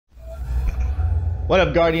What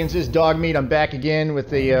up, Guardians? This is Dog Meat. I'm back again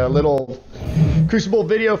with a little Crucible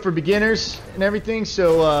video for beginners and everything.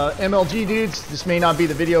 So MLG dudes, this may not be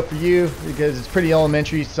the video for you because it's pretty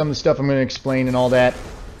elementary, some of the stuff I'm going to explain and all that.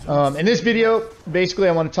 In this video, basically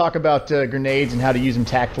I want to talk about grenades and how to use them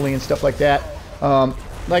tactfully and stuff like that.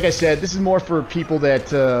 Like I said, this is more for people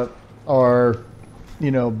that are,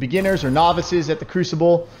 you know, beginners or novices at the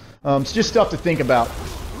Crucible. It's just stuff to think about.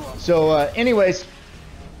 So anyways,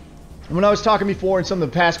 when I was talking before in some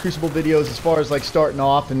of the past Crucible videos, as far as like starting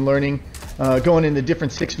off and learning, going into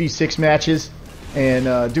different 6v6 matches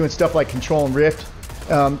and doing stuff like Control and Rift,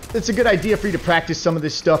 it's a good idea for you to practice some of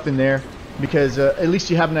this stuff in there because at least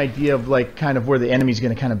you have an idea of like kind of where the enemy's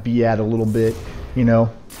going to kind of be at a little bit, you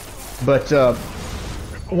know. But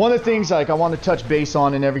one of the things like I want to touch base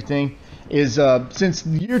on and everything is since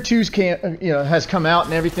year 2's has come out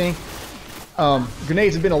and everything,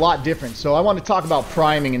 grenades have been a lot different. So I want to talk about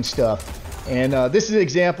priming and stuff. And this is an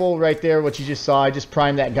example right there, what you just saw. I just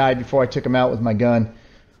primed that guy before I took him out with my gun.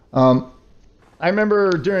 I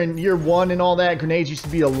remember during year 1 and all that, grenades used to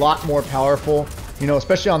be a lot more powerful, you know,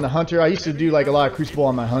 especially on the Hunter. I used to do like a lot of Crucible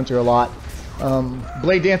on my Hunter a lot.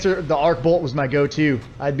 Blade Dancer, the arc bolt was my go-to.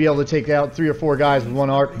 I'd be able to take out 3 or 4 guys with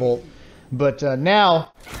one arc bolt. But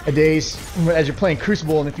nowadays, as you're playing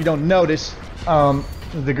Crucible, and if you don't notice,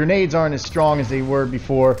 the grenades aren't as strong as they were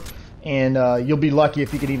before, and you'll be lucky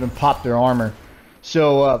if you could even pop their armor.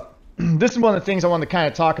 So this is one of the things I want to kind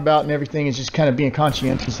of talk about and everything, is just kind of being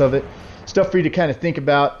conscientious of it. Stuff for you to kind of think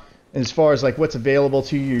about as far as like what's available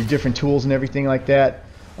to you, your different tools and everything like that.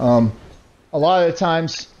 A lot of the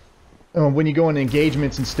times when you go into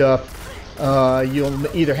engagements and stuff,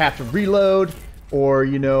 you'll either have to reload, or,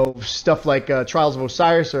 you know, stuff like Trials of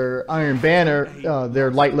Osiris or Iron Banner,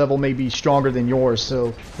 their light level may be stronger than yours,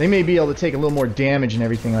 so they may be able to take a little more damage and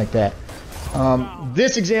everything like that.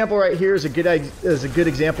 This example right here is a good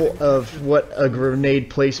example of what a grenade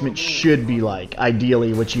placement should be like,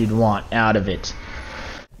 ideally what you'd want out of it.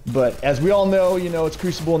 But as we all know, you know, it's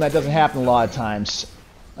Crucible and that doesn't happen a lot of times.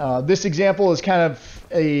 This example is kind of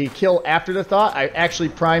a kill after the thought. I actually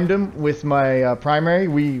primed him with my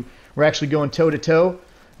primary. We're actually going toe-to-toe.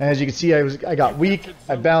 As you can see, I got weak.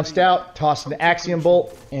 I bounced out, tossed the Axiom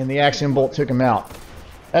Bolt, and the Axiom Bolt took him out.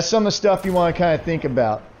 That's some of the stuff you want to kind of think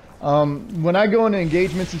about. When I go into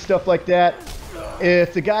engagements and stuff like that,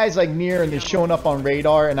 if the guy's like near and they're showing up on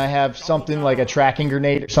radar and I have something like a tracking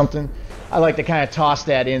grenade or something, I like to kind of toss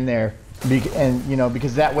that in there. And, you know,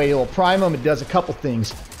 because that way it'll prime them. It does a couple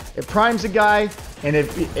things. It primes a guy, and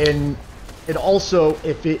it also,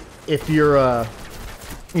 if you're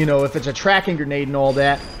you know, if it's a tracking grenade and all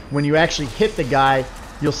that, when you actually hit the guy,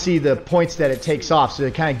 you'll see the points that it takes off. So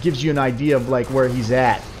it kind of gives you an idea of like where he's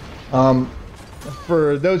at.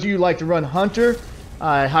 For those of you who like to run Hunter,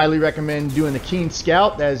 I highly recommend doing the Keen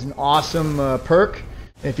Scout. That is an awesome perk.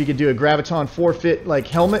 If you could do a Graviton forfeit like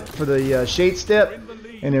helmet for the Shade Step,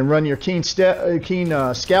 and then run your Keen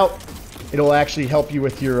Scout, it'll actually help you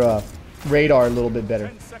with your radar a little bit better.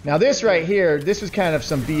 Now this right here, this was kind of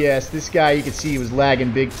some BS. This guy, you can see, was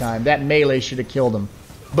lagging big time. That melee should have killed him.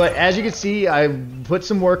 But as you can see, I put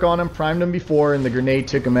some work on him, primed him before, and the grenade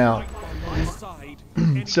took him out.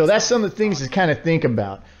 So that's some of the things to kind of think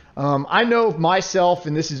about. I know myself,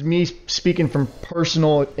 and this is me speaking from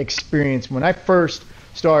personal experience, when I first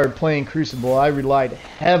started playing Crucible, I relied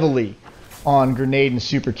heavily on grenade and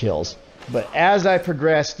super kills. But as I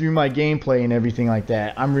progress through my gameplay and everything like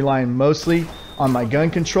that, I'm relying mostly on my gun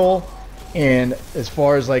control, and as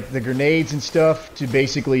far as like the grenades and stuff, to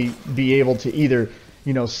basically be able to either,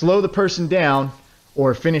 you know, slow the person down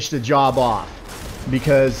or finish the job off.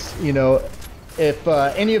 Because, you know, if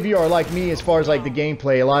any of you are like me as far as like the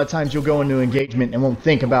gameplay, a lot of times you'll go into engagement and won't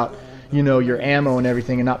think about, you know, your ammo and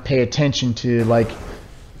everything, and not pay attention to, like,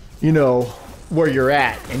 you know, where you're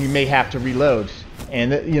at, and you may have to reload.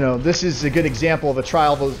 And, you know, this is a good example of a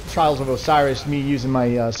Trials of Osiris, me using my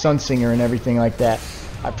Sunsinger and everything like that.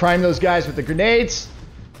 I primed those guys with the grenades,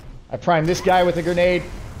 I primed this guy with a grenade,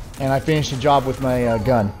 and I finished the job with my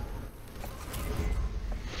gun.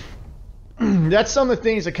 That's some of the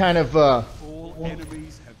things that kind of,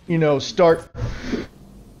 you know, start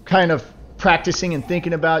kind of practicing and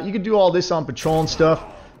thinking about. You can do all this on patrol and stuff.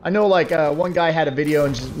 I know, like, one guy had a video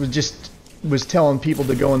and was telling people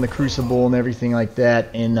to go in the Crucible and everything like that,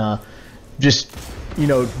 and just, you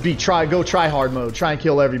know, go try hard mode, try and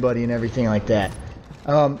kill everybody and everything like that.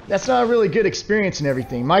 That's not a really good experience and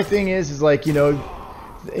everything. My thing is like, you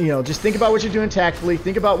know, just think about what you're doing tactfully,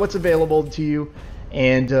 think about what's available to you,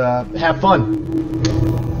 and have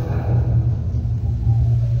fun.